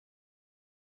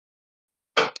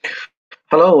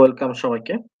Hello, welcome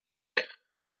সবাইকে।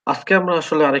 আজকে আমরা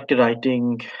আসলে আরেকটি রাইটিং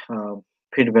আ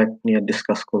ফিডব্যাক নিয়ে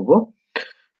ডিসকাস করব।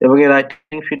 এবং এই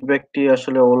রাইটিং ফিডব্যাকটি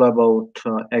আসলে অল অ্যাবাউট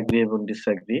এগ্রি এবং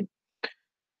ডিসএগ্রি।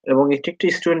 এবং এটি একটি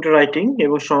স্টুডেন্টের রাইটিং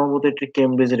এবং সম্ভবত এটি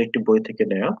কেমব্রিজের একটি বই থেকে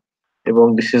নেয়া। এবং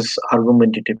দিস ইস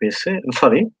আর্গুমেন্টেটিভ এসে,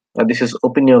 sorry, this is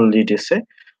opinion lead এসে,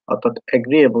 অর্থাৎ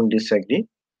এগ্রি এবং ডিসএগ্রি।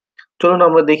 চলুন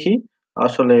আমরা দেখি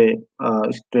আসলে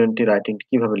স্টুডেন্টটি রাইটিংটি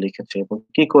কিভাবে লিখেছে এবং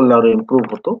কি করলে আরো ইমপ্রুভ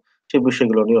হতো, সেই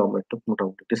বিষয়গুলো নিয়েও আমরা একটু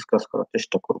মোটামুটি ডিসকাস করার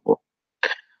চেষ্টা করব।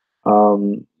 আম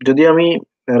যদি আমি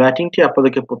রাইটিংটি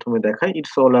আপনাদেরকে ১ম এ দেখাই,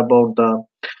 it's all about the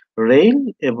rail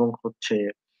এবং হচ্ছে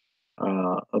আ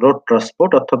রোড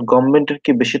ট্রান্সপোর্ট, অর্থাৎ গভর্নমেন্টের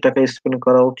কি বেশি টাকা স্পেন্ড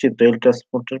করা উচিত রেল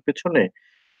ট্রান্সপোর্টের পেছনে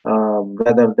আ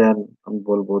রাদার দ্যান আমি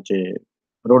বলব যে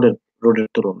রোডের রোডের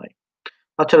তুলনায়।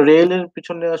 আচ্ছা, রেলের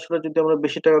পিছনে আসলে যদি আমরা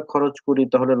বেশি টাকা খরচ করি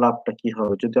তাহলে লাভটা কি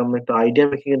হবে? যদি আমরা একটু আইডিয়া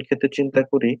মেকিং এর ক্ষেত্রে চিন্তা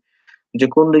করি যে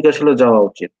কোন দিকে আসলে যাওয়া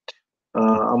উচিত। আ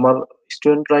আমার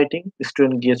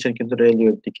স্টুডেন্ট গিয়েছেন কিন্তু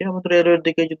রেলওয়ের দিকে। আমরা তো রেলওয়ের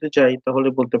দিকেই যদি যাই তাহলে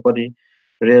বলতে পারি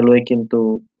রেলওয়ে কিন্তু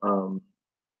আম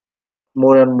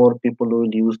more and more people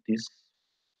will use this.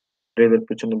 রেলের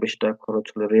পেছনে বেশি টাকা খরচ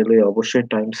হলে রেলওয়ে অবশ্যই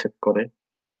টাইম সেভ করে।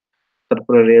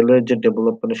 তারপরে রেলওয়ের যে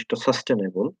ডেভেলপমেন্ট সেটা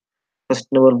সাস্টেইনেবল।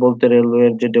 সাস্টেইনেবল বলতে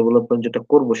রেলওয়ের যে ডেভেলপমেন্ট যেটা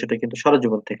করব সেটা কিন্তু সারা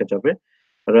জীবন থেকে যাবে।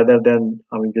 রাদার দ্যান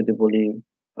আমি যদি বলি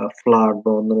ফ্লাড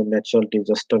বা অন্যান্য ন্যাচারাল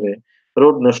ডিজাস্টার এ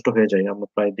রোড নষ্ট হয়ে যায় আমরা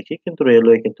প্রায় দেখি। কিন্তু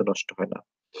রেলওয়ে কিন্তু নষ্ট হয় না।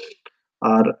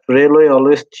 আর রেলওয়ে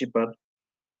অলওয়েজ চিপার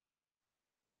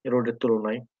রোডের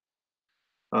তুলনায়।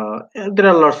 there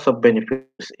are lots of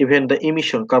benefits. Even the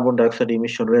emission, carbon dioxide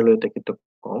emission রেলওয়েতে কিন্তু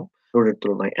কম রোডের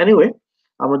তুলনায়। এনিওয়ে,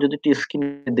 আমরা যদি একটু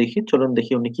স্ক্রিনে দেখি, চলুন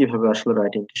দেখি উনি কিভাবে আসলে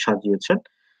রাইটিংটি সাজিয়েছেন।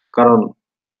 কারণ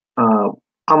আ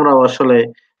আমরাও আসলে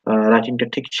রাইটিংটা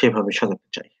ঠিক সেভাবে সাজাতে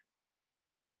চাই।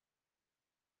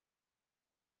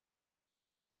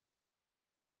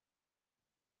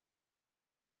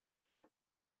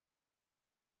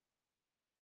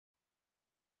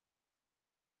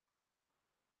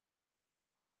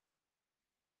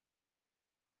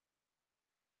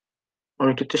 আমি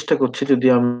একটু চেষ্টা করছি যদি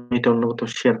আমি এটা অন্য কোথাও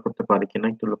শেয়ার করতে পারি কিনা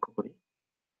একটু লক্ষ্য করি।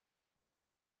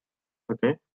 ওকে,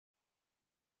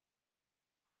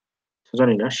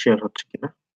 জানি না শেয়ার হচ্ছে কিনা।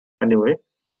 এনিওয়ে,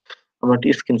 আমরা একটু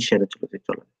স্ক্রিন শেয়ারে চলে যাই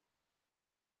চলেন।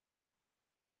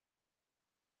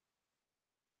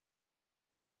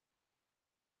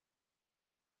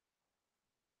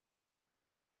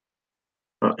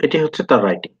 এটি হচ্ছে তার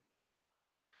writing.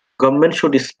 Government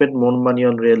should spend more money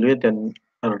on railway than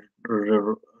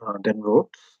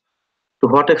roads. To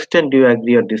what extent do you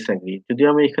agree or disagree? যদি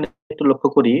আমি এখানে একটু লক্ষ্য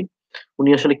করি, উনি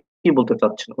আসলে কি বলতে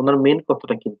চাচ্ছেন? উনার মেইন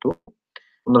কথাটা কিন্তু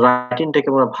উনার রাইটিংটাকে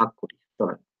আমরা ভাগ করি।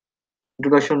 চলেন।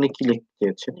 ইন্ট্রোডাকশন এ কি লিখতে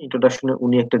চেয়েছেন? ইন্ট্রোডাকশন এ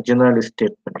উনি একটা জেনারেল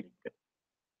স্টেটমেন্ট লিখবেন।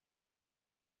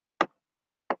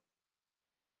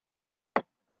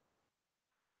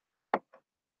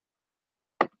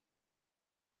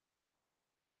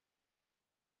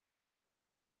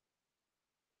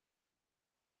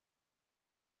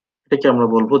 এটাকে আমরা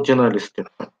বলব জেনারেল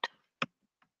স্টেটমেন্ট।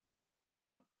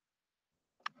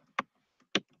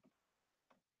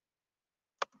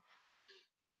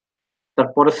 তার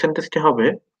পরের সেন্টেন্সটি হবে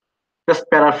জাস্ট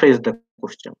প্যারাফ্রেজ দ্য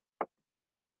কোয়েশ্চেন।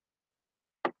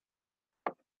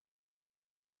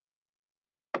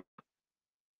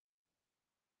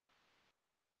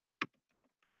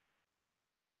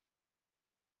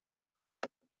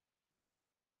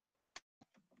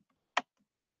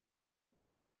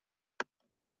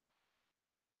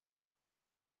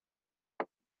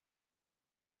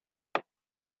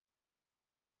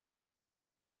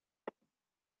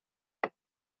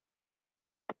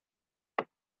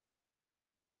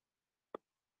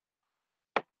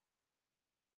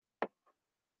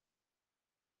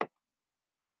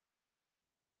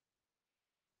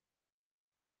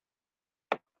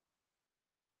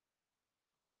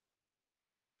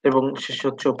 এবং শেষে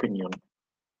হচ্ছে ওপিনিয়ন।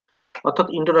 অর্থাৎ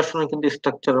ইন্ট্রোডাকশন এ কিন্তু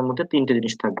স্ট্রাকচার এর মধ্যে ৩ টে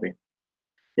জিনিস থাকবে।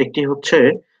 একটি হচ্ছে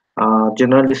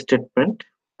জেনারেল স্টেটমেন্ট,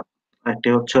 আরেকটি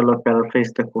হচ্ছে হলো প্যারাফ্রেজ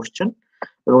দ্য কোয়েশ্চেন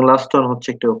এবং লাস্ট ওয়ান হচ্ছে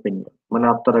একটা ওপিনিয়ন। মানে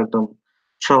আপনার একদম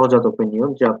সহজাত ওপিনিয়ন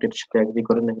যে আপনি এটার সাথে এগ্রি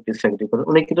করেন নাকি ডিসএগ্রি করেন।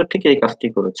 উনি কিন্তু ঠিক এই কাজটি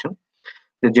করেছেন।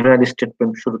 যে জেনারেল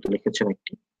স্টেটমেন্ট শুরুতে লিখেছেন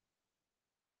একটি।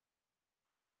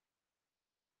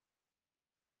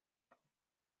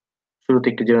 শুরুতে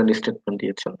একটি জেনারেল স্টেটমেন্ট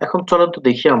দিয়েছেন। এখন চলুন তো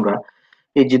দেখি আমরা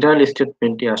এই জেনারেল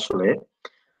স্টেটমেন্টটি আসলে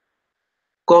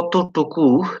কতটুকু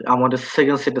আমাদের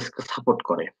সেকেন্ড সেন্টেন্সকে সাপোর্ট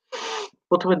করে।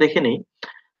 ১ম এ দেখে নেই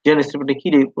জেনারেল স্টেটমেন্টে কি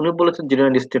উনি বলেছেন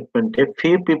জেনারেল স্টেটমেন্টে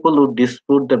few people would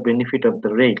dispute the benefit of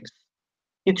the rails.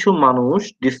 কিছু মানুষ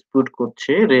ডিসপিউট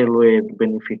করছে রেলওয়ে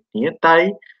বেনিফিট নিয়ে। তাই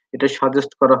এটা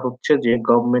সাজেস্ট করা হচ্ছে যে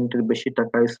গভর্নমেন্টের বেশি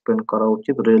টাকা স্পেন্ড করা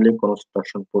উচিত রেলওয়ে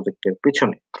কনস্ট্রাকশন প্রজেক্টের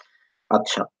পেছনে।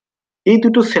 আচ্ছা, এই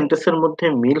দুটো সেন্টেন্সের মধ্যে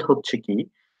মিল হচ্ছে কি?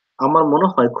 আমার মনে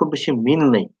হয় খুব বেশি মিল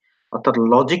নেই। অর্থাৎ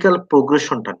লজিক্যাল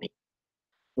প্রোগ্রেশনটা নেই।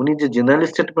 উনি যে জেনারেল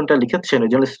স্টেটমেন্টটা লিখেছেন, ওই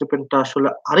জেনারেল স্টেটমেন্টটা আসলে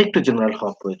আরেকটু জেনারেল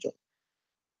হওয়া প্রয়োজন।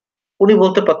 উনি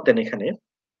বলতে পারতেন এখানে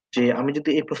যে আমি যদি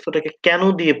এই প্রশ্নটাকে কেন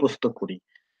দিয়ে প্রশ্ন করি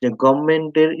যে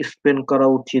গভর্নমেন্টের স্পেন্ড করা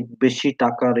উচিত বেশি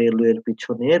টাকা রেলওয়ের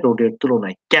পিছনে রোডের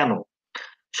তুলনায় কেন?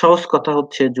 সহজ কথা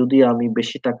হচ্ছে যদি আমি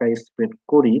বেশি টাকা স্পেন্ড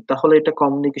করি তাহলে এটা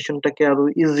কমিউনিকেশনটাকে আরো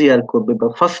ইজিয়ার করবে বা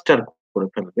ফাস্টার করে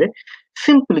ফেলবে।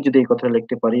 সিম্পলি যদি এই কথাটা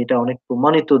লিখতে পারি এটা অনেক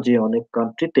প্রমাণিত যে অনেক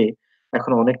কান্ট্রিতে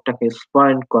এখন অনেক টাকা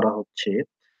স্পেন্ড করা হচ্ছে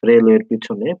রেলওয়ের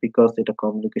পিছনে বিকজ এটা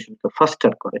কমিউনিকেশনকে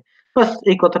ফাস্টার করে। বাস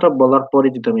এই কথাটা বলার পরে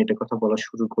যদি আমি এটা কথা বলা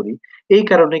শুরু করি, এই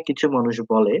কারণে কিছু মানুষ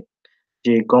বলে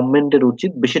যে গভর্নমেন্টের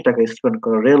উচিত বেশি টাকা স্পেন্ড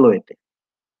করা রেলওয়েতে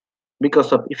বিকজ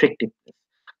অফ ইফেক্টিভনেস।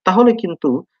 তাহলে কিন্তু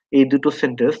এই দুটো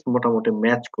সেন্টেন্স মোটামুটি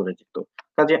ম্যাচ করে যেত।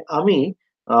 কাজে আমি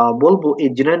বলবো এই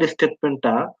জেনারেল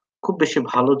স্টেটমেন্টটা খুব বেশি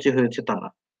ভালো যে হয়েছে তা না।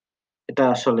 এটা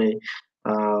আসলে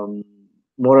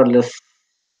মোর অর লেস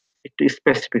একটু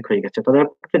স্পেসিফিক হয়ে গেছে। তবে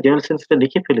আপনাকে জেনারেল সেন্সটা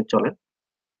লিখে ফেলি চলেন।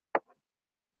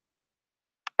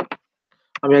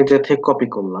 আমি এক জায়গা থেকে কপি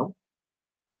করলাম।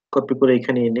 কপি করে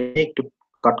এখানে এনে একটু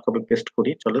কাট কপি পেস্ট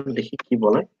করি। চলেন দেখি কি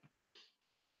বলে।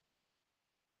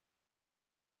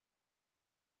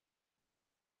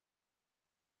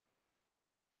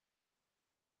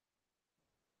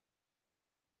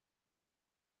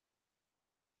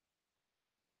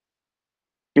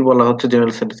 কি বলা হচ্ছে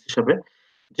জেনারেল সেন্টেন্স হিসেবে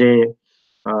যে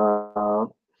আহ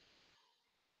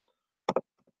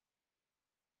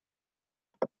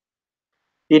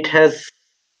it has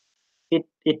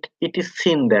it is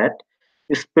seen that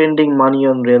spending money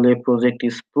on railway project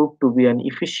is proved to be an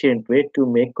efficient way to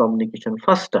make communication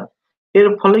faster. এর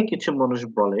ফলে কিছু মানুষ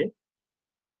বলে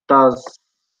thus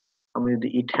আমি যদি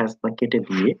it has না কেটে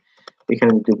দিয়ে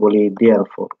এখানে যদি বলি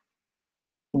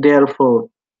therefore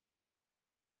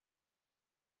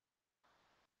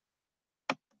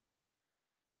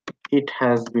it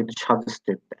has been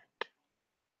suggested that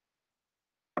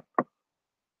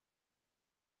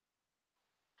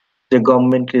যে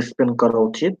গভর্নমেন্ট স্পেন্ড করা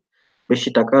উচিত বেশি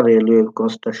টাকা রেলওয়ে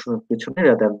কনস্ট্রাকশনের পিছনে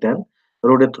রাদার দেন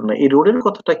রোডের তুলনায়। এই রোডের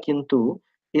কথাটা কিন্তু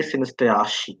এই সেন্সটায়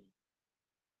আসি।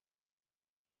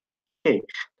 ওকে,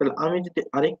 তাহলে আমি যদি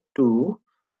আরেকটু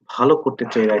ভালো করতে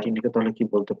চাই রাইটিংটাকে তাহলে কি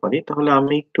বলতে পারি? তাহলে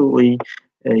আমি একটু ওই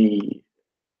এই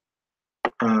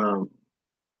আহ,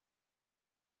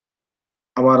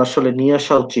 আমার আসলে নিয়ে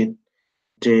আসা উচিত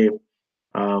যে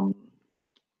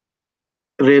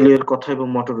রেলওয়ের কথা এবং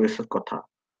মোটরওয়েজ এর কথা,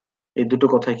 এই দুটো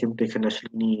কথাই কিন্তু এখানে আসলে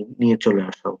নিয়ে নিয়ে চলে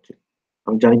আসা উচিত।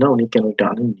 আমি জানি না উনি কেন এটা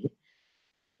আনেননি।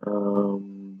 আম,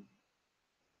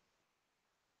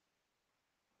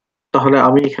 তাহলে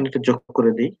আমি এখানে একটা যোগ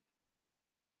করে দিই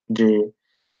যে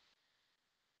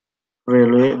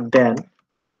রেলওয়ে দেন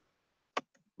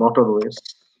মোটরওয়েজ।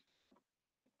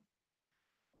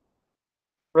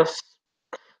 ব্যাস,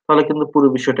 তাহলে কিন্তু পুরো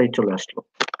বিষয়টাই চলে আসলো।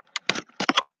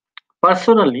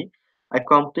 Personally I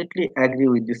completely agree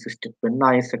with this statement.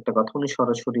 Nice একটা কথা, উনি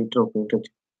সরাসরি এটার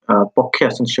পক্ষে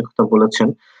আছেন সে কথা বলেছেন,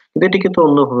 কিন্তু এটি কিন্তু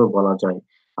অন্যভাবে বলা যায়।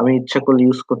 আমি ইচ্ছা করলে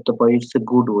ইউজ করতে পারি it's a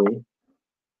good way,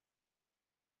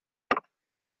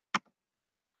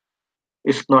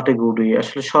 it's not a good way.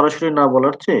 আসলে সরাসরি না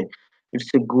বলার চেয়ে ইটস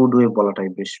এ গুড ওয়ে বলাটাই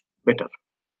বেশ বেটার।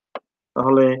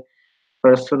 তাহলে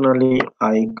পার্সোনালি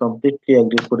আই কমপ্লিটলি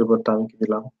অ্যাগ্রি পরিবর্তে আমি কি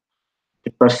দিলাম?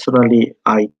 Personally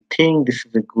I think this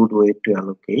is a good way to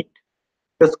allocate.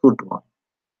 That's good one,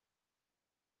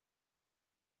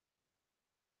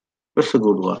 that's a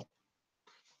good one.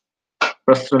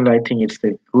 Personally, I think it's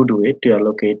a good way to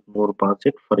allocate more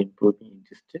budget for improving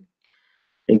existed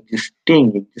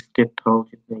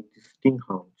housing, existing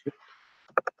housing,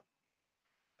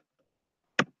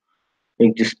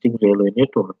 existing railway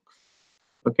network.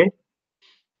 Okay,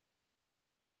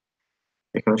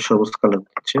 এখানে সবুজ colour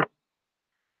দিচ্ছে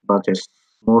budget,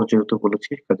 মোর যেহেতু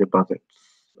বলেছি কাজে budget.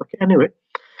 Okay, anyway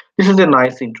this is a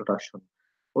nice introduction.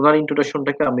 ওনার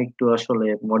ইন্ট্রোডাকশনটাকে আমি একটু আসলে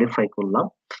modify করলাম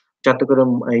যাতে করে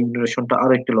ইন্ট্রোডাকশনটা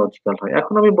আরো একটু লজিক্যাল হয়।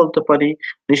 এখন আমি বলতে পারি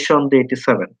নিঃসন্দেহে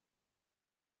 87,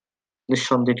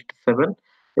 নিঃসন্দেহে 87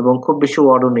 এবং খুব বেশি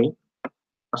ওয়ার্ডও নেই।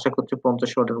 আশা করছি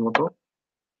 50 ওয়ার্ডের মতো।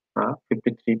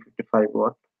 53, 55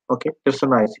 watt. Okay, that's a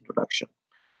nice introduction.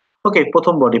 Okay,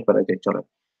 প্রথম বডি প্যারা যাই চলেন।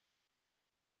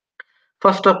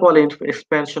 First of all,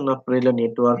 expansion of rail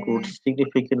network would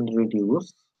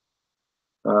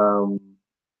um,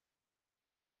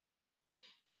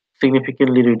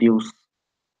 significantly reduce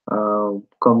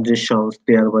congestions,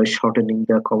 thereby shortening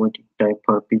the commuting time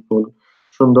for people.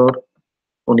 সুন্দর,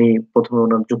 উনি প্রথমে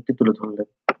ওনার যুক্তি তুলে ধরলেন।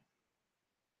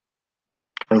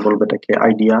 আমি বলবো এটাকে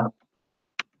আইডিয়া।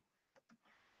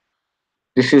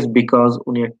 দিস ইজ বিকজ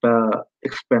উনি একটা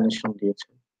এক্সপ্লেনেশন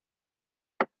দিয়েছেন।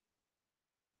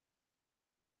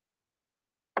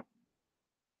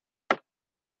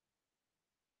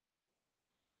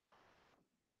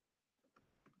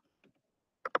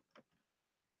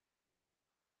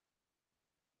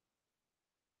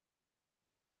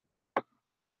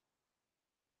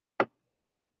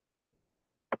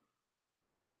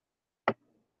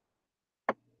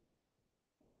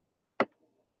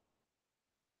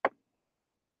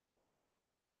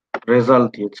 রেজাল্ট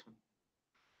দিয়েছেন।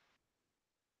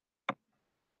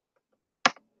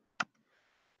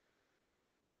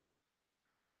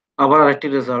 আবার আরেকটি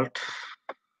রেজাল্ট।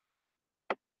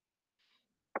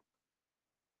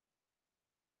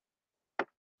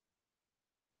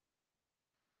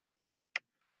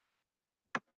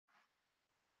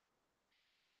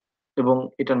 এবং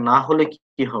এটা না হলে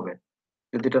কি হবে,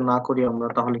 যদি এটা না করি আমরা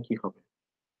তাহলে কি হবে,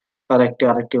 তার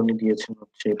আরেকটি উনি দিয়েছেন,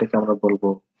 হচ্ছে এটাকে আমরা বলবো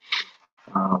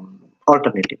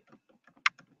অল্টারনেটিভ,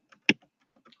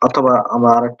 অথবা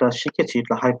আমরা আরেকটা শিখেছি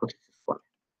এটা হাইপোথিসিস বলে।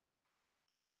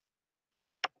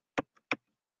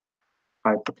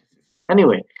 হাইপোথিসিস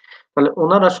এনিওয়ে, তাহলে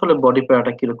ওনার আসলে বডি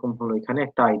প্যারাটা কিরকম হলো, এখানে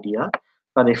একটা আইডিয়া,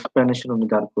 তার এক্সপ্লেনেশন উনি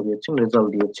দাঁড় করিয়েছেন, রেজাল্ট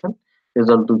দিয়েছেন।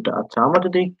 রেজাল্ট দুইটা। আচ্ছা, আমরা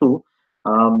যদি একটু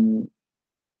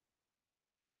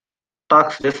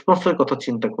টাস্ক রেসপন্সের কথা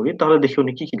চিন্তা করি, তাহলে দেখি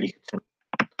উনি কি কি লিখেছেন।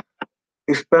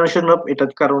 এক্সপ্লেনেশন অফ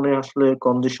এটার কারণে আসলে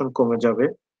কন্ডিশন কমে যাবে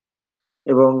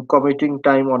এবং কমিটিং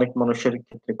টাইম অনেক মানুষের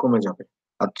ক্ষেত্রে কমে যাবে।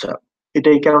 আচ্ছা, এটা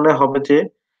এই কারণে হবে যে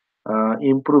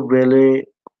ইমপ্রুভ রেলে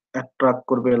অ্যাট্রাক্ট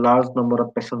করবে লার্জ নাম্বার অফ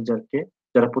প্যাসেঞ্জারকে,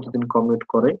 যারা প্রতিদিন কমিউট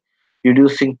করে।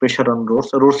 Reducing pressure on roads,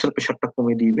 Rhodes এর প্রেশারটা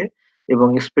কমিয়ে দিবে, এবং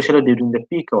specially during the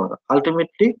peak hour.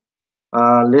 Ultimately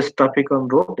less traffic on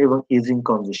road এবং ইজিং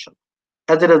কনজেশন।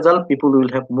 As a result people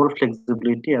will have more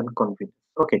flexibility and confidence.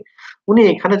 ওকে, উনি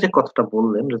এখানে যে কথাটা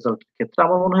বললেন রেজাল্টের ক্ষেত্রে,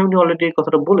 আমার মনে হয় উনি অলরেডি এই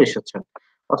কথাটা বলে এসেছেন,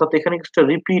 অর্থাৎ এখানে কিছুটা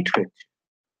রিপিট হয়েছে।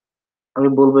 আমি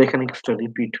বলবো এখানে কিছুটা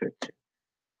রিপিট হয়েছে,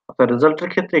 অর্থাৎ রেজাল্টের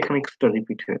ক্ষেত্রে এখানে কিছুটা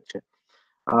রিপিট হয়েছে।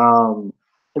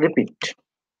 রিপিট।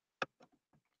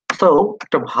 তো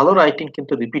একটা ভালো রাইটিং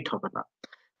কিন্তু রিপিট হবে না,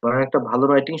 বরং একটা ভালো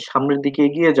রাইটিং সামনের দিকে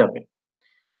এগিয়ে যাবে।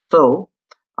 তো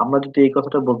আমরা যদি এই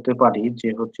কথাটা বলতে পারি যে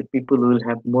হচ্ছে people will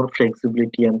have more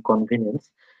flexibility and convenience,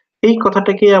 এই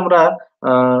কথাটাকে আমরা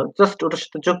জাস্ট ওটার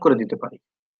সাথে যোগ করে দিতে পারি।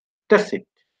 That's it.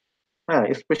 হ্যাঁ,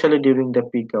 specially during the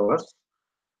peak hours,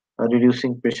 reducing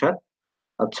pressure.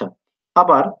 আচ্ছা,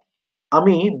 আবার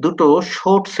আমি দুটো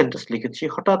শর্ট সেন্টেন্স লিখেছি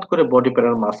হঠাৎ করে বডি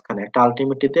প্যারার মাঝখানে, একটা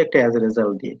আলটিমেটলিতে, একটা অ্যাজ এ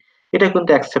রেজাল্ট দিয়ে। এটা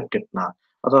কিন্তু অ্যাকসেপ্টেড না।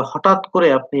 অর্থাৎ হঠাৎ করে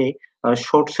আপনি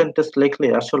শর্ট সেন্টেন্স লিখলে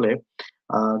আসলে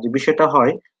যে বিষয়টা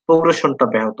হয়, প্রোগ্রেশনটা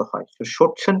ব্যাহত হয়।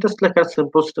 শর্ট সেন্টেন্স লেখার,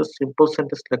 সিম্পল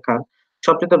সেন্টেন্স লেখার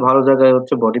সবচেয়ে ভালো জায়গায়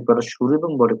হচ্ছে বডি প্যারার শুরু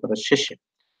এবং বডি প্যারার শেষে।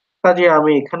 কাজে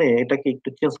আমি এখানে এটাকে একটু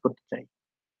চেঞ্জ করতে চাই।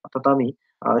 অর্থাৎ আমি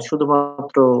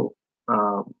শুধুমাত্র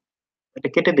আহ এটা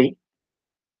কেটে দেই,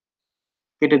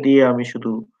 কেটে দিয়ে আমি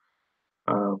শুধু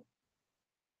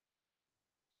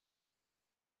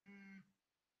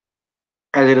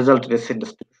অ্যাজ এ রেজাল্ট এর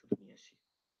সেন্টেন্সটুকু শুধু নিয়ে আসি।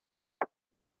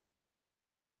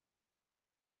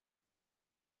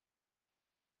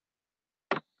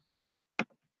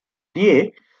 দিয়ে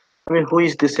আমি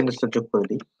হুইচ দিস সেন্টেন্সটা যোগ করে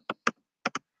দিই,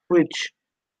 which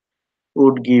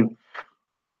would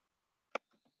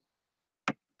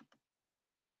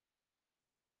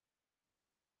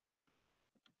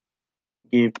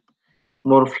give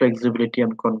more flexibility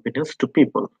and confidence to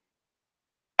people.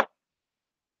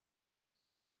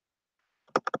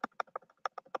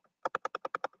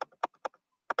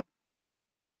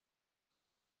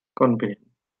 Confident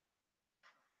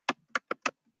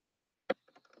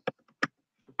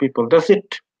people. That's it.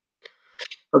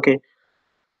 Okay.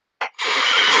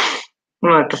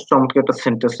 একটা চমৎকার একটা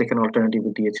সেন্টেন্স এখানে অল্টারনেটিভ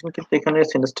দিয়েছেন, কিন্তু এখানে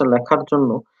সেন্টেন্সটা লেখার জন্য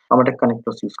আমার একটা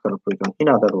কানেক্টর ইউজ করার প্রয়োজন। In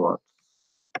other word,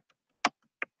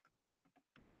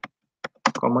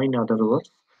 comma, in other word,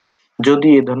 যদি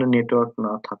এ ধরনের নেটওয়ার্ক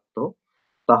না থাকতো,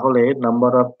 তাহলে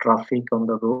number of traffic on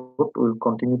the road will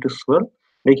continue to Soyel,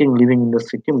 making living in the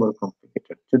city more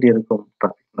complicated. যদি এরকম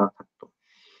ট্রাফিক না থাকতো।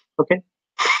 ওকে,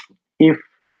 if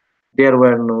there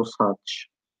wire no such,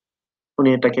 উনি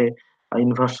এটাকে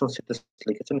ইনভার্সন সেন্টেন্স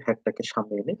লিখেছেন, হ্যাডটাকে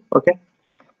সামনে এনে। ওকে,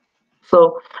 so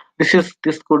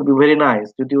this could be very nice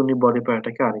যদি উনি বডি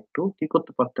প্যারাটাকে আরেকটু কি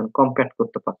করতে পারতেন, কম্প্যাক্ট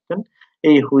করতে পারতেন।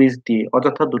 এই হুইজ দিয়ে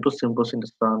অযথা দুটো সিম্পল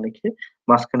সেন্টেন্স না লিখে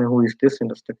মাঝখানে হুইজ দিয়ে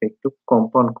সেন্টেন্সটাকে একটু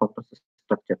কম্পাউন্ড কম্প্লেক্স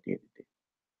স্ট্রাকচার দিয়ে দিতে।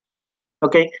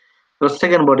 ওকে, তো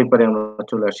সেকেন্ড বডি পারে আমরা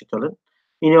চলে আসি, চলেন।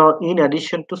 In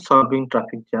addition to solving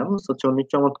traffic jams, হচ্ছে উনি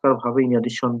চমৎকার ভাবে ইন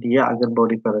অ্যাডিশন দিয়ে আগের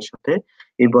বডি প্যারার সাথে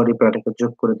এই বডি প্যারাটাকে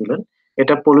যোগ করে দিলেন।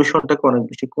 এটা পলিউশনটাকে অনেক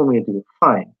বেশি কমিয়ে দিবে।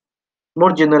 Fine.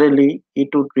 More generally, it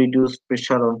would reduce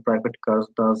pressure on private cars,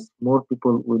 thus more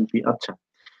people will be আচ্ছা।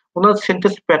 উনার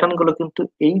সেন্টেন্স প্যাটার্ন গুলো কিন্তু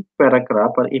এই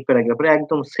প্যারাগ্রাফ আর এই প্যারাগ্রাফের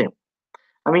একদম সেম।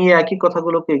 আমি এই একই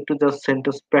কথাগুলোকে একটু জাস্ট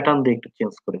সেন্টেন্স প্যাটার্ন দিয়ে একটু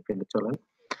চেঞ্জ করে ফেলি চলেন।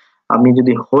 আমি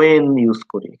যদি when ইউজ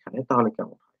করি এখানে তাহলে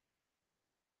কেমন হয়?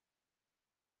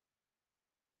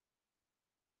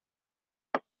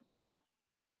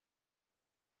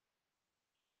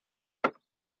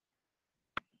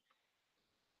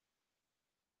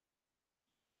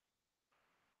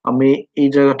 আমি এই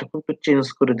জায়গাটাকে একটু চেঞ্জ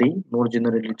করে দেই। মোর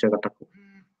জেনারেলি জায়গাটাকে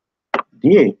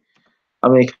দিয়ে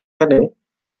আমি এখানে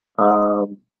আ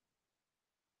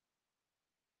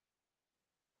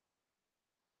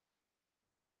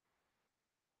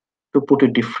to put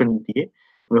it different দিয়ে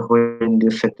আমি when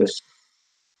দিয়ে সেন্টেন্সটা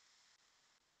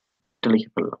লিখে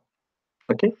ফেললাম।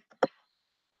 ওকে?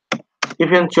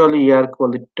 ইভেনচুয়ালি এয়ার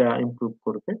কোয়ালিটিটা ইমপ্রুভ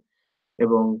করবে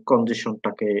এবং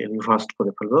কন্ডিশনটাকে রিভার্সড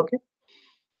করে ফেলবে। ওকে?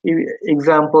 ই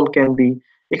এক্সাম্পল ক্যান বি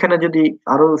এখানে যদি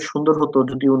আরো সুন্দর হতো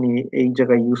যদি উনি এই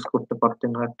জায়গায় ইউজ করতে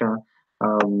পারতেন একটা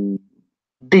আম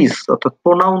দিস অর্থাৎ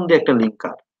প্রোনাউন দিয়ে একটা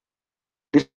লিঙ্কার।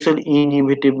 দিস উইল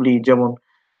ইনএভিটেবলি যেমন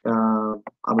আ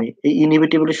আমি এই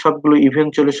ইনএভিটেবলি সবগুলো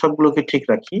ইভেনচুয়ালি সবগুলোকে ঠিক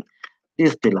রাখি।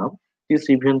 দিস দিলাম। দিস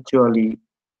ইভেনচুয়ালি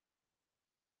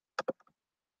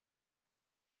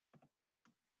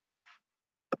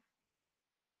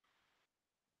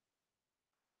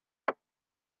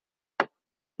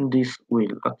দিস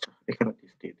উইল আচ্ছা এখানে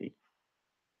দিস দিয়ে দেই।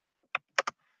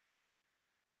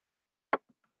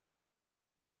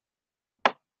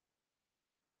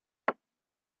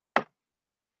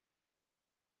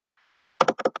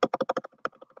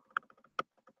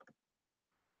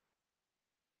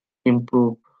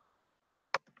 Improve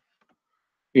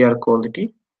air quality.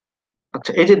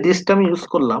 আচ্ছা এই যে দিসটা আমি ইউজ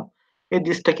করলাম, এই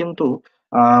দিসটা কিন্তু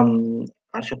আম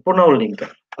প্রোনাউন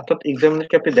লিঙ্কার। অর্থাৎ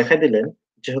এক্সামিনারকে আপনি দেখাই দিলেন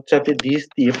যে হচ্ছে আপনি দিস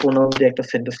দিয়ে প্রোনাউন দিয়ে একটা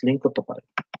সেন্টেন্স লিঙ্ক করতে পারেন।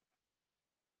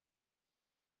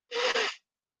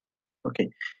 ওকে।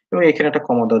 এবং এখানে একটা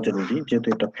কমা দেওয়া জরুরি যেহেতু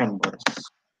এটা fan voice.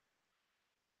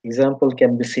 Example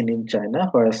can be seen in China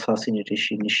where such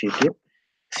initiative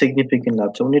significant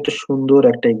আচ্ছা উনি একটা সুন্দর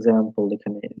একটা এক্সাম্পল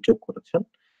এখানে যোগ করেছেন।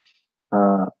 আ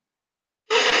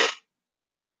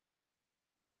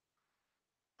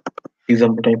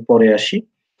এক্সাম্পলটা আমি পরে আসি।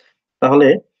 তাহলে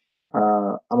আ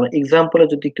আমরা এক্সাম্পল এ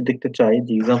যদি একটু দেখতে চাই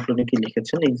যে এক্সাম্পল উনি কি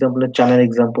লিখেছেন, এক্সাম্পল এ চায়নার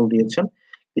এক্সাম্পল দিয়েছেন।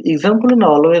 এক্সাম্পল এ না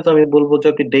অলওয়েজ আমি বলব যে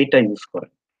আপনি ডেটা ইউজ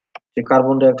করেন। যে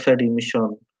কার্বন ডাই অক্সাইড ইমিশন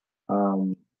আম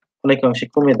অনেকাংশে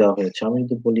কমিয়ে দেওয়া হয়েছে। আমি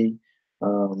যদি বলি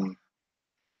আম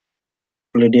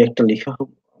অলরেডি একটা লিখা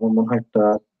আমার মনে হয় একটা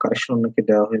কারেকশন ওনাকে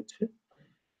দেওয়া হয়েছে।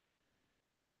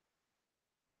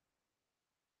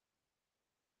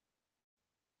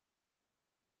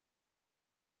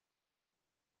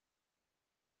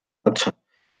 আচ্ছা,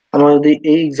 আমরা যদি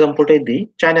এই এক্সাম্পলটাই দেই,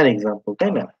 চায়নার এক্সাম্পল,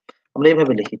 তাই না? আমরা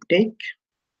এভাবে লিখি, take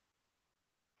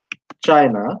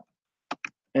China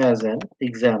as an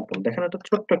example. দেখেন এটা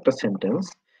ছোট্ট একটা সেন্টেন্স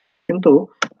কিন্তু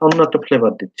অন্য একটা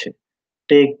ফ্লেভার দিচ্ছে।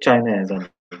 Take China as an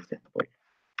example.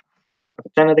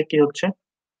 চায়নাতে কি হচ্ছে?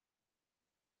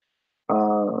 আ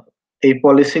এই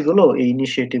পলিসি গুলো, এই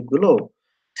ইনিশিয়েটিভ গুলো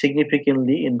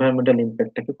সিগনিফিক্যান্টলি এনভায়রনমেন্টাল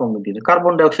ইমপ্যাক্ট টাকে কমিয়ে দিয়েছে।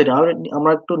 কার্বন ডাই অক্সাইড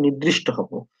আমরা একটু নির্দিষ্ট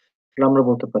হব। তাহলে আমরা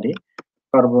বলতে পারি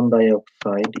carbon die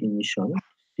oxide emission,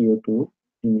 CO2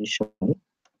 emission,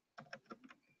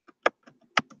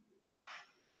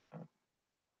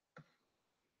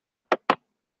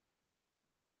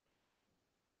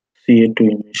 CO2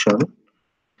 emission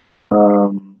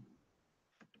um,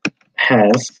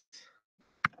 has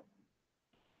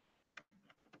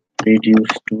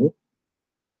reduced to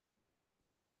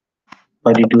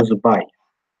reduced by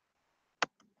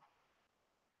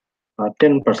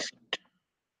 10%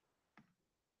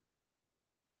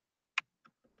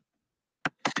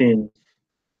 since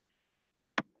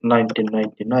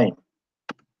 1999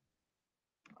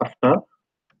 after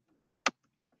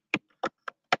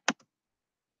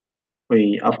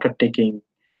after taking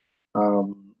um,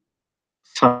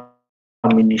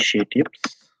 some initiatives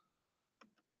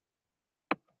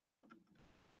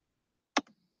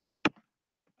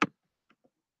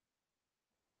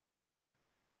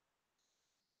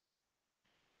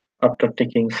after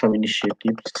taking some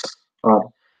initiatives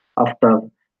or after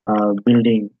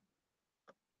building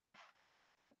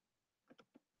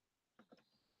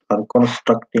or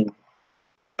constructing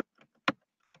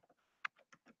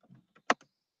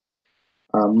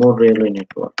more railway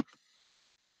network.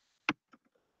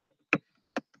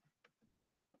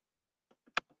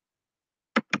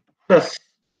 ব্যাস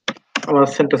আমার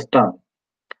sentence ডান।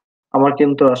 আমার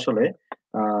কিন্তু আসলে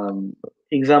আম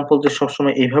example যে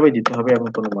সবসময় এইভাবে দিতে হবে এমন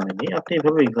কোনো মানে নেই। আপনি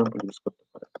এভাবে এক্সাম্পল ইউজ করতে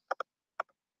পারেন।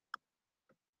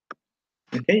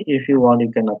 ওকে? If you want you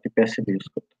can আপনি প্যাসিভ ইউজ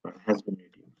করতে পারেন। Has been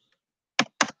reduced.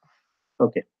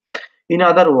 Okay. In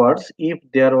other words if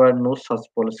there were no such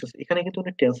policies এখানে কিন্তু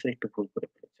উনি টেন্সের একটু ভুল করে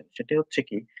ফেলেছেন। সেটা হচ্ছে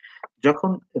কি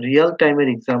যখন রিয়াল টাইমের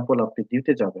এক্সাম্পল আপনি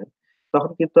দিতে যাবেন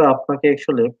তখন কিন্তু আপনাকে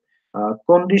অ্যাকচুয়ালি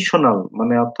কন্ডিশনাল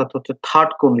মানে অর্থাৎ হচ্ছে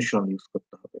থার্ড কন্ডিশনাল ইউজ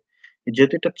করতে হবে।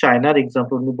 যেহেতু এটা চায়নার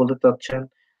এক্সাম্পল উনি বলতে চাচ্ছেন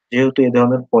যেহেতু এই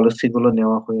ধরনের পলিসি গুলো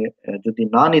নেওয়া হয়ে যদি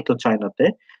না নিত চায়নাতে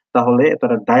তাহলে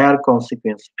তারা ডায়ার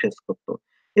কনসিকুয়েন্স ফেস করত।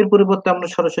 এর পরিবর্তে আমরা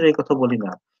সরাসরি এই কথা বলি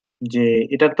না যে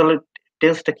এটার তাহলে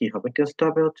টেন্সটা কি হবে? টেন্সটা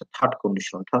হবে হচ্ছে থার্ড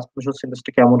কন্ডিশন। থার্ড কন্ডিশন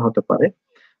সেন্টেন্সটা কেমন হতে পারে?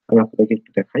 আমি আপনাদেরকে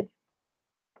একটু দেখাই।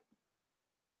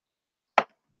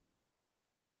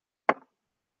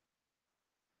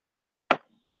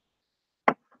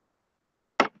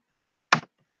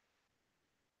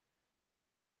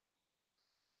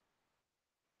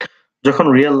 যখন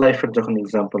রিয়াল লাইফ এর যখন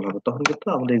এক্সাম্পল হবে তখন কিন্তু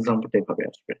আমাদের এক্সাম্পলটা এভাবে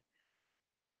আসবে।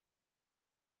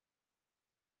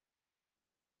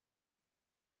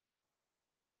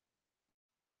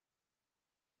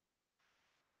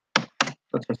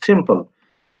 আচ্ছা সিম্পল।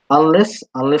 আনলেস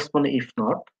আনলেস মানে if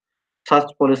not such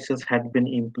policies had been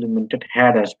implemented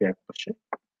had আসবে একপাশে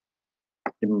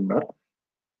রিমেম্বার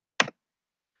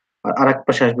আর আরেক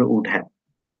পাশে আসবে would have।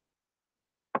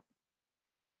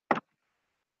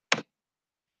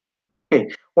 ওকে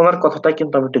ওনার কথাটা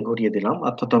কিন্তু আমি একটু ঘুরিয়ে দিলাম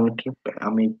অর্থাৎ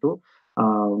আমি একটু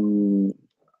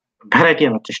ভ্যারাইটি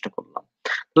আনার চেষ্টা করলাম।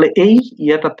 তাহলে এই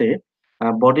ইয়াটাতে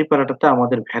বডি প্যারাটাতে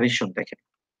আমাদের ভ্যারিয়েশন দেখেন।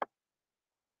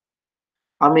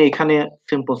 আমি এখানে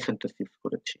সিম্পল সেন্টেন্স ইউজ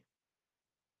করেছি।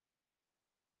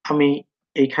 আমি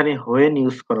এইখানে when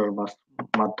ইউজ করার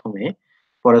মাধ্যমে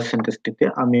পরের সেন্টেন্সটিতে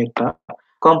আমি একটা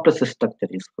কমপ্লেক্স স্ট্রাকচার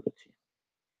ইউজ করেছি।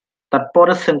 তার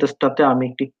পরের সেন্টেন্সটাতে আমি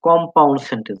একটি কম্পাউন্ড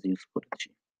সেন্টেন্স ইউজ করেছি।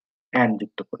 এন্ড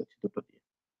যুক্ত করেছি দুটো দিয়ে।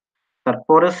 তার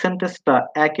পরের সেন্টেন্সটা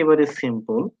একেবারে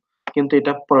সিম্পল কিন্তু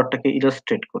এটা পরেরটাকে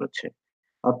ইলাস্ট্রেট করেছে।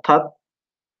 অর্থাৎ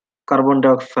carbon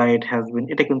die oxide has been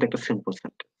এটা কিন্তু একটা simple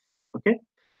sentence. Okay?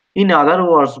 In other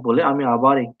ওয়ার্ডস বলে আমি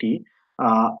আবার একটি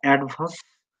অ্যাডভান্স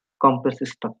কমপ্লেক্স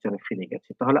স্ট্রাকচারে ফিরে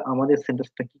গেছি। তাহলে আমাদের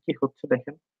সেন্টেন্সটা কি হচ্ছে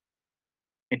দেখেন।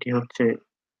 এটি হচ্ছে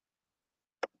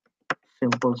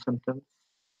simple sentence,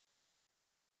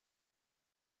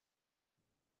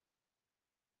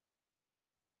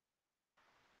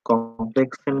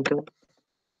 complex sentence,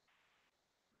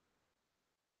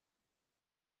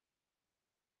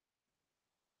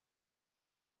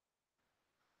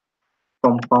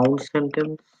 compound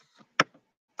sentence,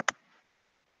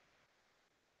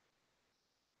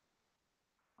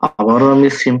 আবারও আমি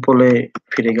সিম্পলে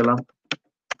ফিরে গেলাম।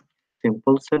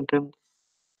 সিম্পল সেন্টেন্স,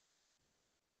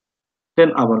 দেন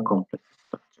আবার কমপ্লেক্স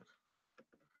স্ট্রাকচার।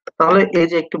 তাহলে এই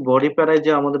যে একটু বডি প্যারায়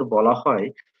যে আমাদের বলা হয়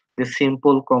যে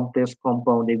সিম্পল, কমপ্লেক্স,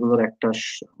 কম্পাউন্ড এগুলোর একটা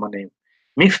মানে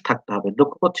মিক্স থাকতে হবে।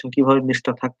 লক্ষ্য করছেন কিভাবে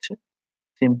মিক্সটা থাকছে?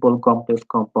 সিম্পল, কমপ্লেক্স,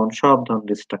 কম্পাউন্ড সব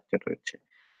ধরনের স্ট্রাকচার রয়েছে।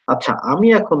 আচ্ছা আমি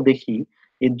এখন দেখি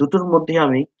এই দুটোর মধ্যে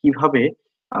আমি কিভাবে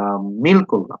মিল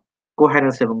করলাম।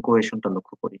 কোহেরেন্স এবং কোহেশনটা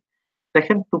লক্ষ্য করি।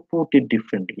 দেখেন টু পুট ইট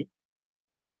ডিফারেন্টলি।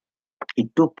 এই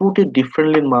টু পুট ইট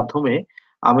ডিফারেন্টলি এর মাধ্যমে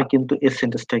আমি কিন্তু এই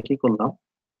সেন্টেন্সটা কি করলাম?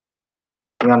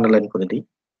 আমি আন্ডারলাইন করে দিই,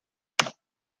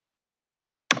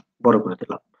 বড় করে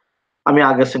দিলাম। আমি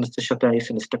আগের সেন্টেন্সের সাথে এই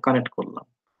সেন্টেন্সটা কানেক্ট করলাম।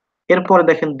 এরপরে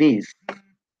দেখেন দিস,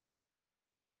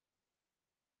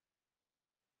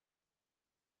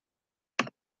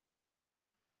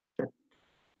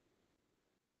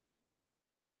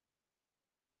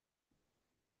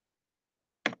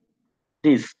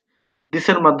 দিস, দিস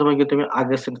এর মাধ্যমে কিন্তু আমি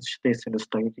আগের সেন্টেন্সের সাথে এই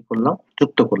সেন্টেন্সটাকে কি করলাম?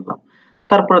 যুক্ত করলাম।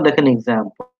 তারপরে দেখেন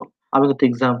এক্সাম্পল। আমি কিন্তু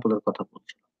এক্সাম্পল এর কথা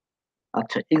বলছি।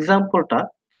 আচ্ছা এক্সাম্পলটা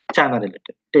China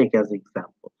related. Take as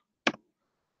example.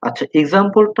 আচ্ছা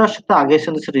এক্সাম্পলটার সাথে আগের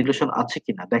সেন্টেন্সের রিলেশন আছে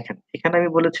কিনা দেখেন। এখানে আমি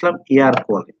বলেছিলাম এয়ার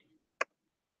কোয়ালিটি।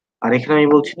 আর এখানে আমি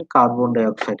বলছি carbon die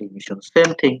oxide emission. Same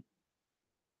thing,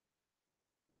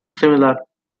 similar.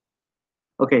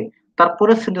 ওকে।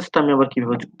 তারপরের সেন্টেন্সটা আমি আবার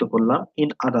কিভাবে যুক্ত করলাম? ইন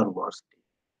আদার ওয়ার্ডস।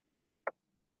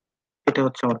 এটা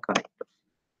হচ্ছে আমার কানেক্টর।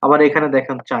 আবার এখানে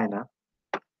দেখেন চায়না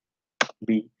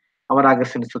বি। আমার আগের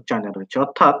সেন্টেন্স চায়না রয়েছে।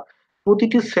 অর্থাৎ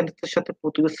প্রতিটি সেন্টেন্সের সাথে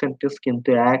প্রতিটি সেন্টেন্স কিন্তু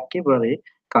একেবারে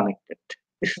connected.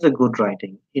 This is a good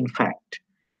writing in fact.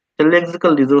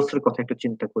 Lexical resource এর কথা একটু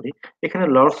চিন্তা করি। এখানে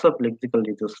লটস অফ লেক্সিক্যাল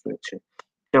রিসোর্স রয়েছে।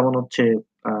 যেমন হচ্ছে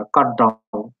cut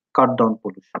down, cut down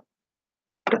pollution.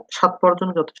 এটা ৭ পড়ার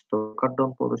জন্য যথেষ্ট। কাট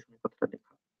ডাউন পলিউশন এর কথাটা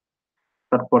লেখা।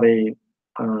 তারপরে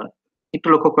আ একটু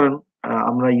লক্ষ্য করেন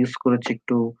আমরা ইউজ করেছি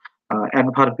একটু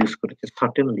অ্যাডভার্ব ইউজ করেছি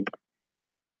সার্টেনলি।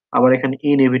 আবার এখানে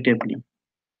ইনএভিটেবলি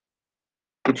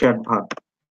কিছু অ্যাডভার্ব।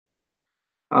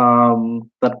 আম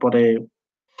তারপরে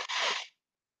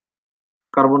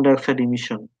কার্বন ডাইঅক্সাইড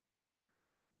ইমিশন,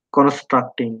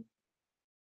 কনস্ট্রাক্টিং,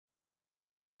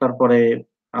 তারপরে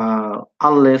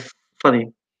আনলেস সরি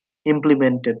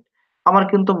ইমপ্লিমেন্টেড। আমার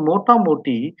কিন্তু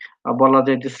মোটামুটি বলা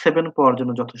যায় যে 7 পাওয়ার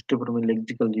জন্য যথেষ্ট পরিমাণ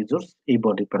লেক্সিক্যাল রিসোর্স এই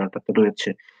বডি প্যারাটাতে রয়েছে।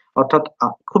 অর্থাৎ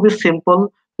খুবই সিম্পল,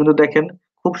 কিন্তু দেখেন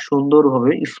খুব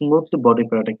সুন্দরভাবে স্মুথলি বডি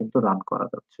প্যারাটা কিন্তু রান করা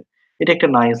যাচ্ছে। এটা একটা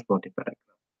নাইস বডি প্যারা।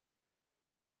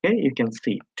 ওকে, ইউ ক্যান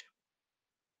সি ইট।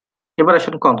 এবার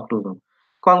আসেন কনক্লুশন।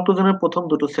 কনক্লুশনের প্রথম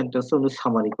দুটো সেন্টেন্সে উনি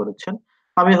সামারি করেছেন।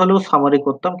 আমি হলেও সামারি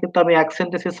করতাম, কিন্তু আমি এক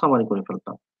সেন্টেন্সে সামারি করে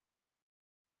ফেলতাম।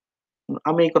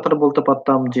 আমি এই কথাটা বলতে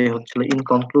পারতাম যে হচ্ছিল ইন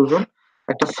কনক্লুশন।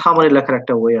 একটা সামারি লেখার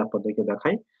একটা ওয়ে আপনাদেরকে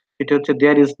দেখাই। এটা হচ্ছে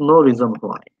there is no reason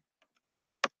why.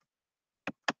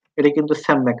 এটা কিন্তু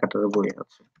স্যাম ম্যাককার্টারের বইয়ে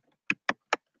আছে।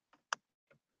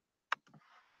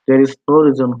 There is no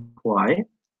reason why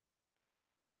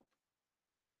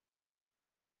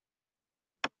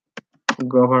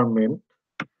government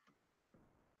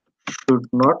should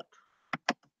not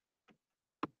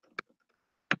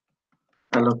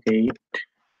allocate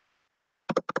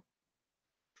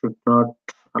should not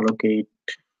allocate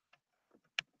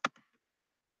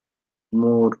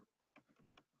more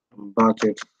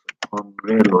budgets on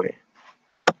railway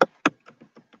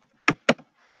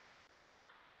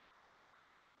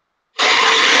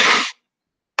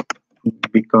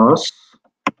because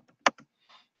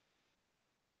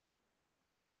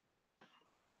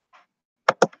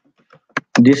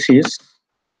this is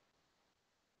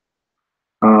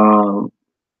uh,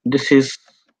 this is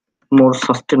more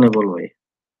sustainable way.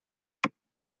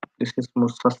 This is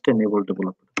more sustainable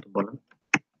development বলেন,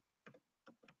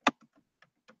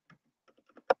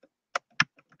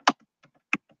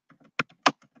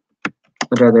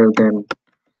 rather than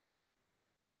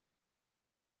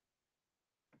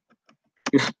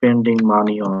spending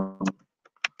money on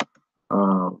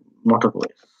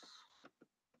motorways.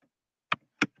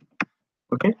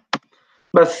 ওকে,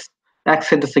 ব্যাস এক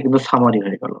সেন্টেন্সে কিন্তু summary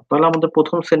হয়ে গেল। তাহলে আমাদের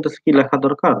প্রথম সেন্টেন্সে কি লেখা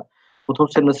দরকার? প্রথম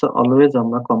সেন্টেন্সে অলওয়েজ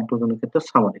আমরা কনক্লুশনের ক্ষেত্রে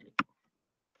সামারি লিখব।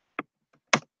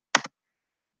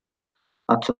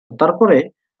 আচ্ছা, তারপরে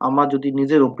আমার যদি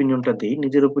নিজের ওপিনিয়নটা দিই,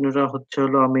 নিজের ওপিনিয়নটা হচ্ছে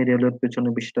হলো আমি রেলওয়ের পেছনে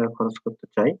বেশি টাকা খরচ করতে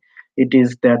চাই। It is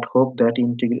that hope that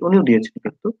integrate, উনিও দিয়েছেন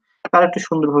কিন্তু তার একটু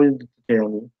সুন্দরভাবে দিতে চাই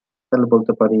আমি। তাহলে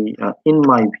বলতে পারি ইন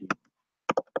মাই ভিউ।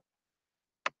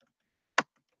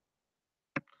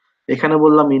 এখানে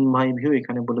বললাম ইন মাই ভিউ,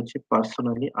 এখানে বলেছি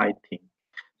পার্সোনালি আই থিঙ্ক।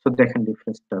 তো দেখেন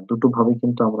ডিফারেন্সটা, দুটো ভাবে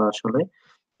কিন্তু আমরা আসলে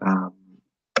আম,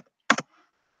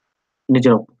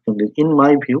 নিজের অপিনিয়ন দিই। In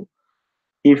my view,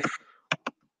 if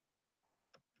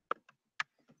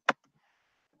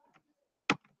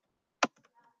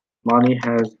money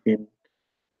has been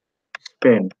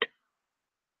spent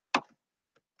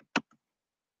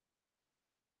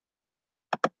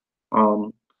on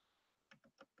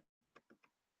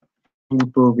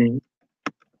improving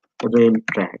rail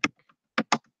track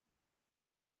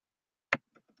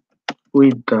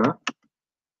with the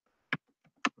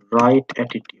right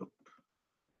attitude,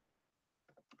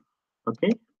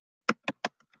 okay,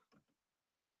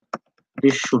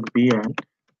 this should be an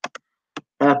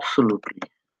absolutely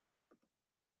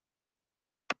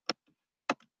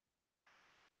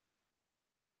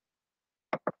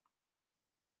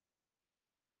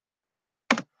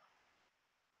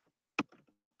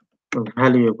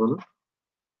valuable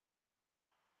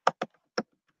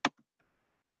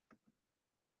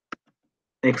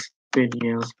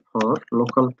experience for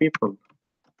local people.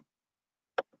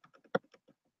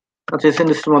 আচ্ছা,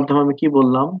 এসএনএস এর মাধ্যমে আমি কি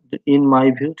বললাম? ইন মাই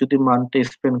ভিউ যদি মানটা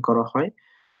spend করা হয়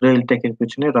রেল ট্র্যাকের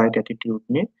পেছনে রাইট অ্যাটিটিউড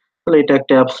নিয়ে, তাহলে এটা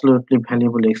একটা অ্যাবসলিউটলি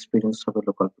ভ্যালুয়েবল এক্সপিরিয়েন্স হবে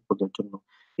লোকাল পিপলদের জন্য।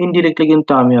 ইনডিরেক্টলি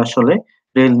কিন্তু আমি আসলে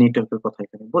রেল নেটওয়ার্কের কথা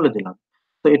এখানে বলে দিলাম।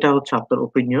 তো এটা হচ্ছে আপনার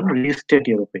ওপিনিয়ন, রিস্টেট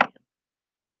ইউর ওপিনিয়ন।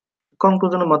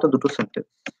 কনক্লুশনের মাত্র দুটো সেন্টেন্স,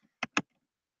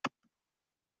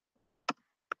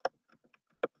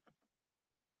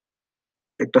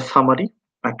 একটা সামারি,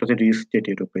 একটা হচ্ছে restate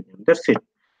your opinion, that's it.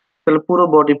 তাহলে পুরো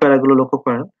বডি প্যারাগুলো লক্ষ্য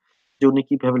করেন যে উনি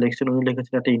কিভাবে লিখছেন। উনি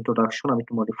লিখেছেন একটা ইন্ট্রোডাকশন, আমি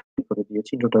একটু মডিফাই করে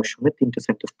দিয়েছি। ইন্ট্রোডাকশনে 3টে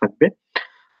সেন্টেন্স থাকবে।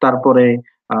 তারপরে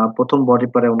প্রথম বডি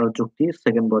প্যারায় ওনার যুক্তি,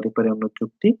 সেকেন্ড বডি প্যারায় ওনার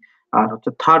যুক্তি, আর হচ্ছে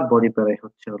থার্ড বডি প্যারায়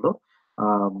হচ্ছে হলো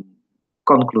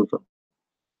কনক্লুশন।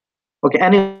 ওকে,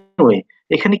 এনিওয়ে,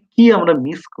 এখানে কি আমরা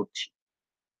মিস করছি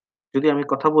যদি আমি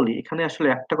কথা বলি, এখানে আসলে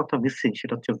একটা কথা মিসিং,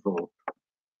 সেটা হচ্ছে রোড।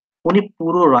 উনি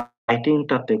পুরো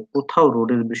রাইটিংটাতে কোথাও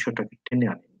রোডের বিষয়টাকে টেনে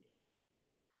আনেন।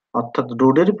 অর্থাৎ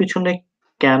রোডের পিছনে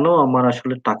কেন আমার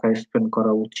আসলে টাকা স্পেন্ড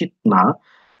করা উচিত না,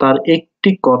 তার একটি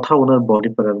কথা ওনার বডি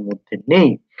প্যারার মধ্যে নেই।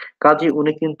 কাজে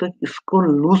উনি কিন্তু স্কোর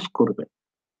লুজ করবেন।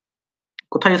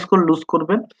 কোথায় স্কোর লুজ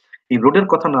করবেন? এই রোডের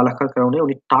কথা না লেখার কারণে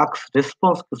উনি টাস্ক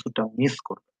রেসপন্স কিছুটা মিস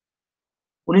করবেন।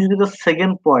 উনি যদি তার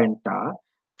সেকেন্ড পয়েন্টটা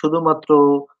শুধুমাত্র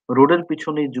রোডের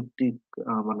পিছনেই যুক্তি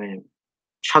মানে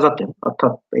সাজাতেন,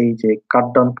 অর্থাৎ এই যে কাট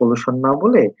ডাউন পলিউশন না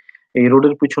বলে এই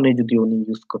রোডের পিছনেই যদি উনি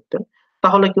ইউজ করতেন,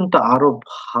 তাহলে কিন্তু আরো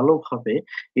ভালোভাবে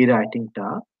এই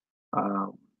আহ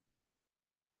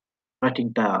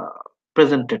রাইটিংটা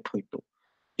প্রেজেন্টেড হইতো।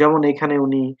 যেমন এখানে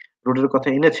উনি রোডের কথা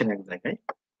এনেছেন এক জায়গায়,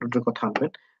 রোডের কথা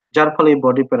আনবেন, যার ফলে এই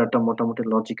বডি প্যারাটা মোটামুটি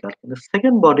লজিক্যাল। কিন্তু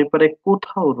সেকেন্ড বডি প্যারায়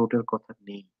কোথাও রোডের কথা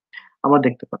নেই। আমরা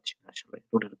দেখতে পাচ্ছি না আসলে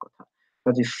রোডের কথা।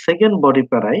 কাজে সেকেন্ড বডি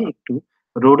প্যারায় একটু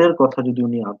রোডের কথা যদি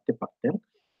উনি আনতে পারতেন,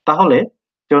 তাহলে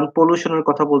যেমন পলিউশনের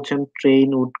কথা বলছেন, train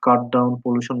would cut down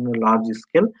pollution on a large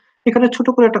scale. এখানে ছোট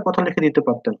করে একটা কথা লিখে দিতে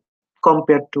পারতেন,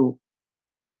 কম্পেয়ার টু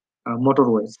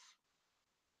মোটরওয়েজ।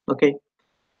 ওকে?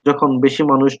 যখন বেশি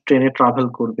মানুষ ট্রেনে ট্রাভেল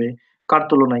করবে, কার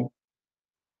তুলনায়?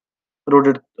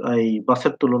 রোডের এই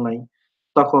বাসের তুলনায়।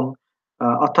 তখন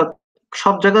অর্থাৎ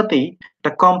সব জায়গাতেই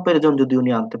একটা কম্পারিজন যদি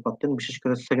উনি আনতে পারতেন, বিশেষ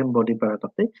করে সেকেন্ড বডি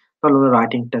প্যারাটাতে, তাহলে উনার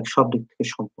রাইটিংটা সব দিক থেকে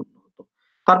সম্পূর্ণ হতো।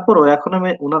 তারপরেও এখন আমি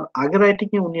উনার আগের রাইটিং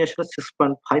এ উনি আসলে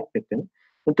 6.5 পেতেন।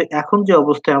 কিন্তু এখন যে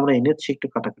অবস্থায় আমরা এনেছি একটু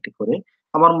কাটাকাটি করে,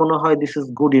 আমার মনে হয় this is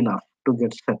good enough to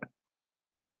get 7।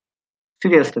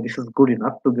 Seriously this is good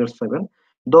enough to get 7।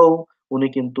 দো উনি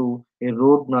কিন্তু এই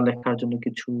রোড না লেখার জন্য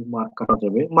কিছু মার্ক কাটা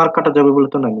যাবে। মার্ক কাটা যাবে বলে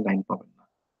তো না আপনি 9 পাবেন না।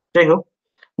 যাই হোক,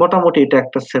 মোটামুটি এটা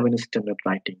একটা 7 স্ট্যান্ডার্ড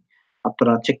রাইটিং।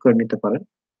 আপনারা চেক করে নিতে পারেন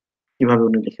কিভাবে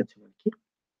উনি লিখেছেন আরকি।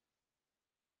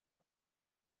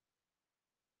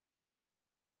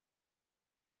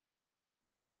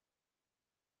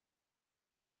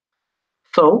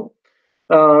 সো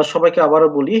সবাইকে আবারও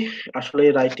বলি, আসলে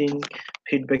রাইটিং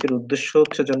ফিডব্যাক এর উদ্দেশ্য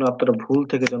হচ্ছে যেন আপনারা ভুল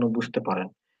থেকে যেন বুঝতে পারেন।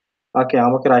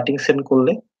 আমাকে রাইটিং সেন্ড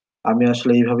করলে আমি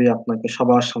আসলে এইভাবেই আপনাকে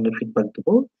সবার সামনে ফিডব্যাক দিব।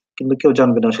 কিন্তু কেউ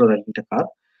জানবে না আসলে রাইটিংটা কার।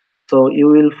 So you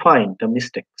will find the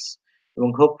mistakes. এবং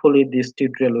hopefully this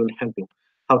tutorial will help you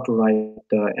how to write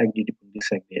the this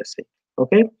essay.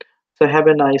 Okay? So have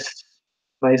a nice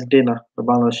day না।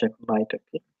 বাংলাদেশে এখন নাইট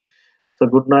আরকি। So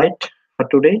good night for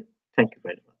today. Thank you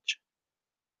very much.